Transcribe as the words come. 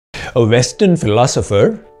A Western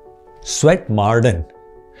philosopher, Marden,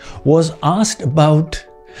 was asked about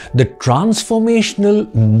the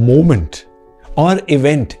transformational moment or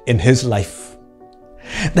event in his life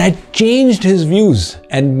that changed his views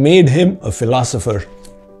and made him a philosopher.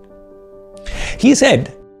 He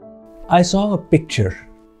said, "I saw a picture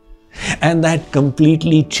and that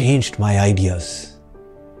completely changed my ideas."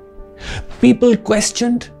 People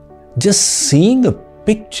questioned, just seeing a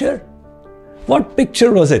picture? What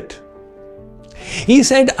picture was it? He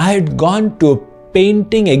said, "I had gone to a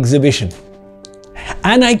painting exhibition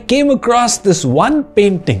and I came across this one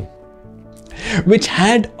painting which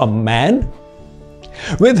had a man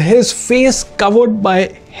with his face covered by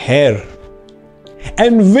hair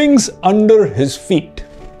and wings under his feet.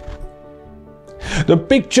 The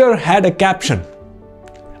picture had a caption,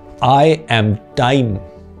 'I am time.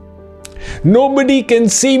 Nobody can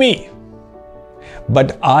see me,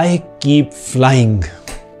 but I keep flying.'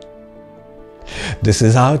 This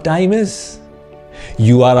is how time is.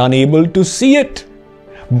 You are unable to see it,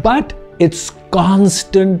 but it's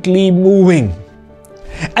constantly moving.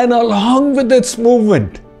 And along with its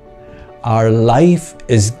movement, our life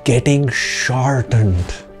is getting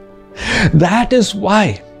shortened. That is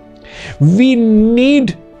why we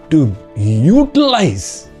need to utilize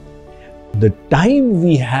the time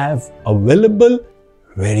we have available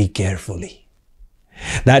very carefully."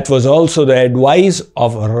 That was also the advice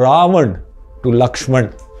of Ravan to Lakshman.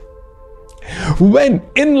 When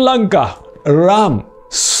in Lanka, Ram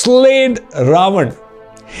slayed Ravan,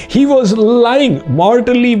 he was lying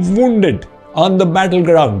mortally wounded on the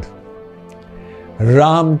battleground.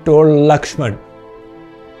 Ram told Lakshman,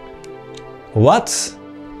 "Vats,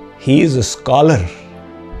 he is a scholar.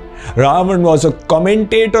 Ravan was a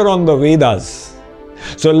commentator on the Vedas.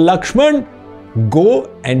 So Lakshman, go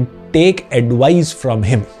and take advice from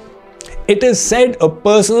him." It is said a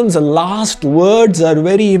person's last words are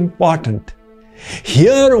very important.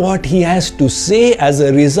 Hear what he has to say as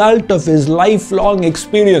a result of his lifelong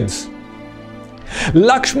experience.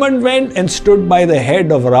 Lakshman went and stood by the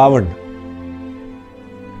head of Ravan.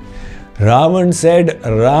 Ravan said,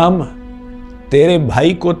 "Ram, तेरे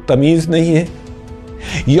भाई को तमीज नहीं है.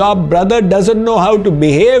 Your brother doesn't know how to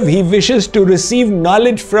behave. He wishes to receive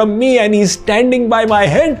knowledge from me and he's standing by my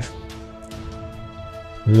head."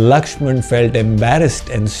 Lakshman felt embarrassed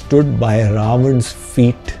and stood by Ravan's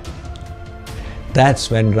feet. That's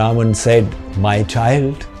when Ravan said, "My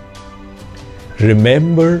child,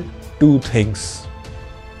 remember two things.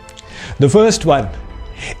 The first one,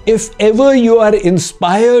 if ever you are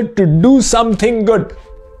inspired to do something good,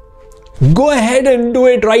 go ahead and do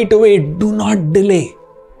it right away. Do not delay.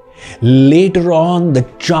 Later on, the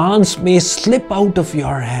chance may slip out of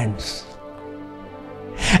your hands.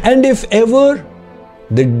 And if ever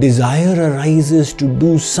the desire arises to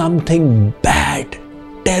do something bad,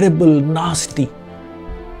 terrible, nasty,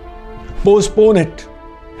 postpone it.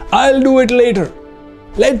 I'll do it later.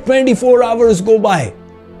 Let 24 hours go by.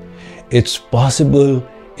 It's possible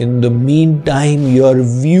in the meantime your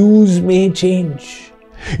views may change.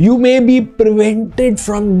 You may be prevented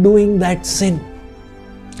from doing that sin."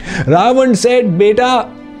 Ravan said, "Beta,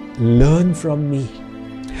 learn from me.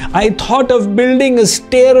 I thought of building a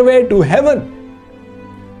stairway to heaven,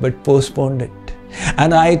 but postponed it.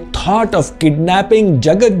 And I thought of kidnapping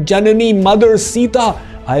Jagadjanani Mother Sita.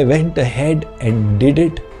 I went ahead and did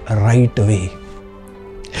it right away."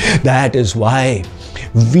 That is why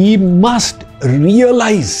we must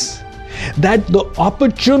realize that the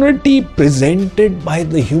opportunity presented by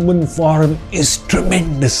the human form is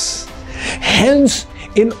tremendous. Hence,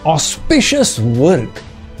 in auspicious work,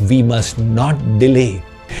 we must not delay.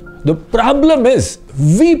 The problem is,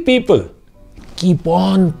 we people keep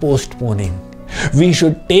on postponing. We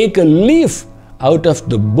should take a leaf out of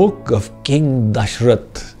the book of King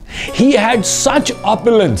Dashrath. He had such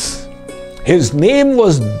opulence. His name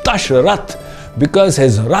was Dashrath because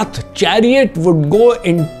his Rath chariot would go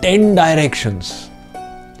in 10 directions.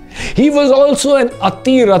 He was also an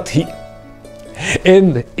Atirathi.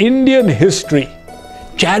 In Indian history,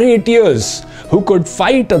 charioteers who could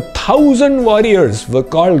fight 1,000 warriors were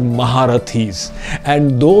called Maharathis,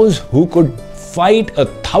 and those who could fight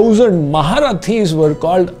 1,000 Maharathis were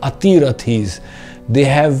called Atirathis.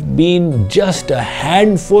 There have been just a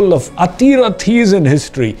handful of Atirathis in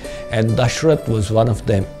history, and Dashrath was one of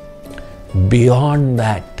them. Beyond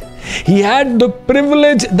that, he had the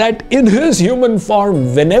privilege that in his human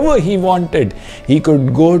form, whenever he wanted, he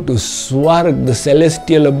could go to Swarg, the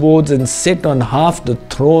celestial abodes, and sit on half the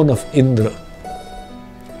throne of Indra.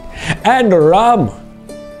 And Ram,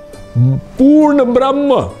 Purna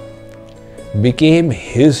Brahma, became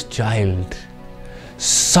his child.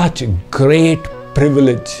 such great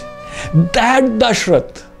privilege that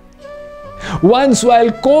Dashrath, once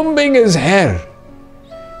while combing his hair,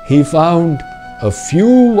 he found a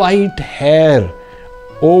few white hair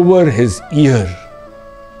over his ear.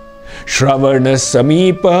 Shravana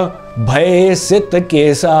Samipa Bhay Sit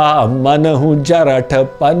Kesa Manahu Jaratha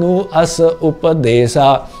Panu Asa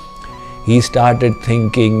Upadesa. He started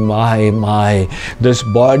thinking, my, this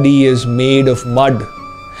body is made of mud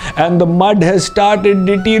and the mud has started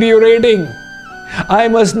deteriorating. I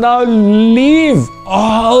must now leave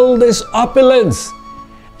all this opulence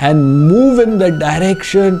and move in the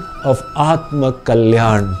direction of Atma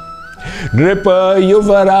Kalyan. Nripa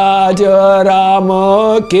Yuvaraja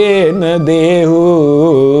Rama Kena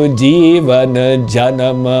Dehu Jivan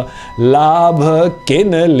Janama Labha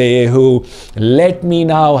Kena Lehu. Let me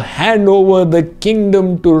now hand over the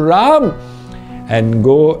kingdom to Ram and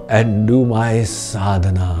go and do my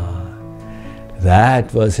sadhana.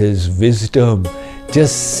 That was his wisdom.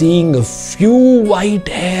 Just seeing a few white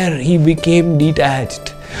hair, he became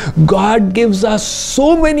detached. God gives us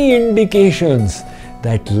so many indications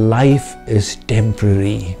that life is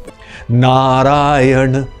temporary.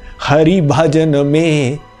 Narayan Hari Bhajan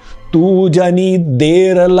mein tu jani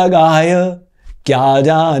der lagaya, kya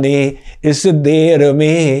jane is der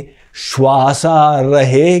mein shwasa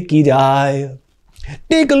rahe ki jaye.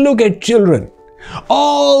 Take a look at children.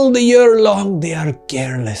 All the year long they are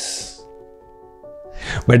careless.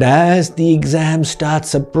 But as the exam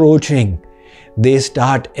starts approaching, they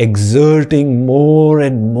start exerting more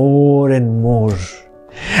and more and more.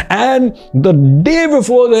 And the day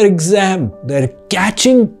before their exam, their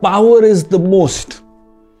catching power is the most.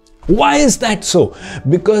 Why is that so?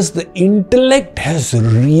 Because the intellect has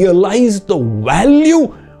realized the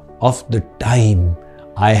value of the time.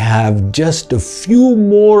 I have just a few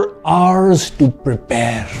more hours to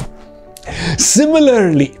prepare.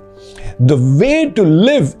 Similarly, the way to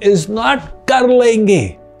live is not kar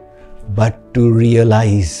lenge, but to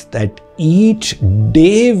realize that each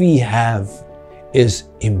day we have is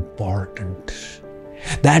important.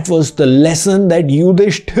 That was the lesson that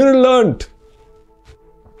Yudhishthir learnt.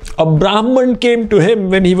 A Brahman came to him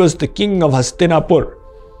when he was the king of Hastinapur.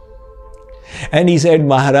 And he said,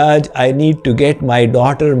 Maharaj, I need to get my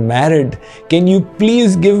daughter married. Can you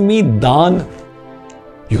please give me dhan?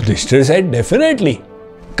 Yudhishthir said, definitely.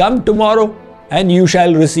 Come tomorrow and you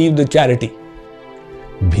shall receive the charity.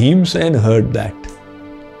 Bhimsen heard that.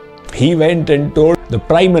 He went and told the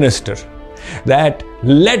Prime Minister that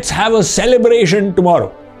let's have a celebration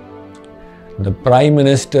tomorrow. The Prime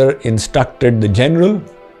Minister instructed the general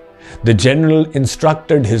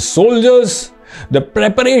instructed his soldiers, the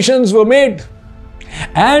preparations were made,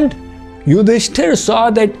 and Yudhishthir saw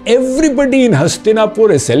that everybody in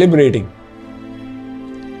Hastinapur is celebrating.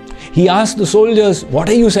 He asked the soldiers, what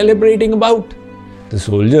are you celebrating about? The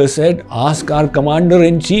soldiers said, ask our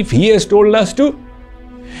commander-in-chief, he has told us to.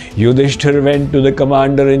 Yudhishthir went to the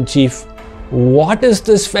commander-in-chief. What is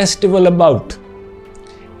this festival about?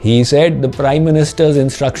 He said, the Prime Minister's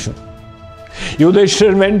instruction.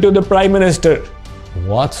 Yudhishthir went to the Prime Minister.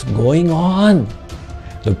 What's going on?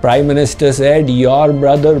 The Prime Minister said, your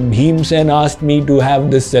brother Bhimsen asked me to have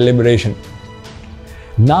this celebration.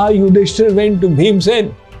 Now Yudhishthir went to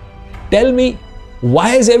Bhimsen. Tell me,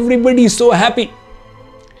 why is everybody so happy?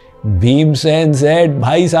 Bhimsen said,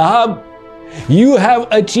 Bhai Sahab, you have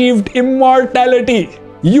achieved immortality.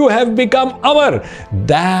 You have become Amar.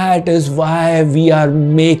 That is why we are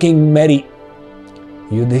making merry.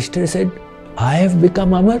 Yudhishthir said, I have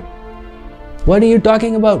become Amar? What are you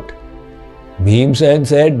talking about? Bhimsen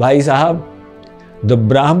said, Bhai Sahab, the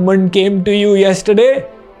Brahman came to you yesterday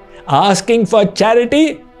asking for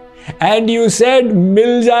charity and you said,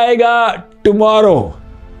 Mil jayega tomorrow.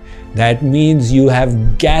 That means you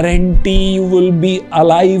have guarantee you will be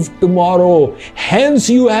alive tomorrow. Hence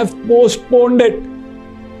you have postponed it.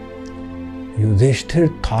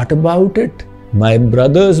 Yudhishthir thought about it. My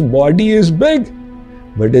brother's body is big,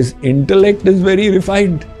 but his intellect is very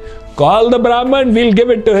refined. Call the Brahman, we'll give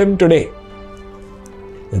it to him today.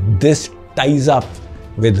 This ties up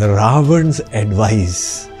with Ravan's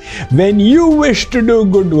advice. When you wish to do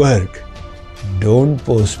good work, don't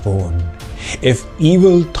postpone. If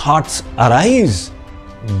evil thoughts arise,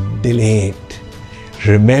 delay it.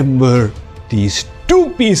 Remember these two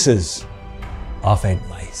pieces of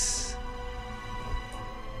advice.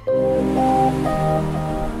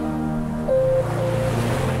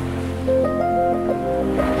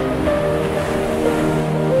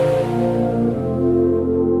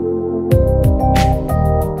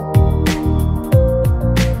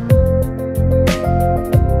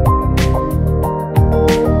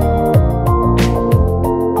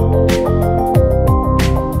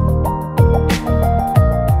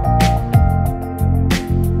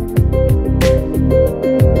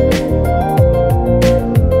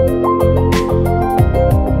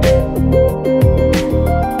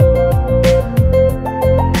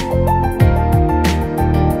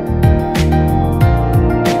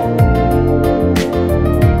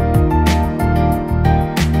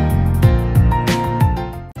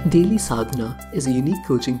 Daily Sadhana is a unique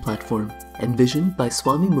coaching platform envisioned by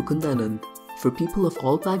Swami Mukundananda for people of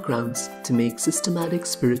all backgrounds to make systematic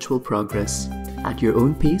spiritual progress at your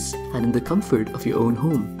own pace and in the comfort of your own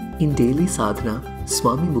home. In Daily Sadhana,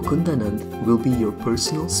 Swami Mukundananda will be your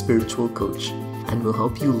personal spiritual coach and will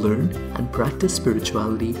help you learn and practice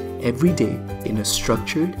spirituality every day in a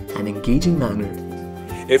structured and engaging manner.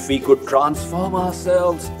 If we could transform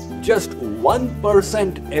ourselves just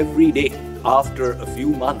 1% every day, after a few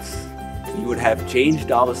months, we would have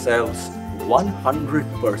changed ourselves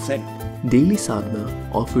 100%. Daily Sadhana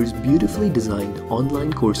offers beautifully designed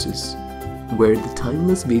online courses where the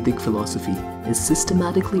timeless Vedic philosophy is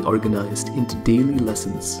systematically organized into daily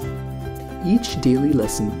lessons. Each daily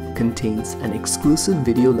lesson contains an exclusive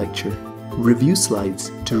video lecture, review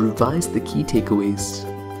slides to revise the key takeaways,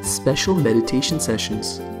 special meditation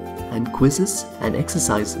sessions, and quizzes and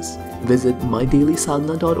exercises. Visit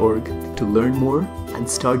mydailysadhana.org to learn more and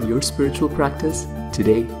start your spiritual practice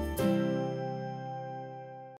today.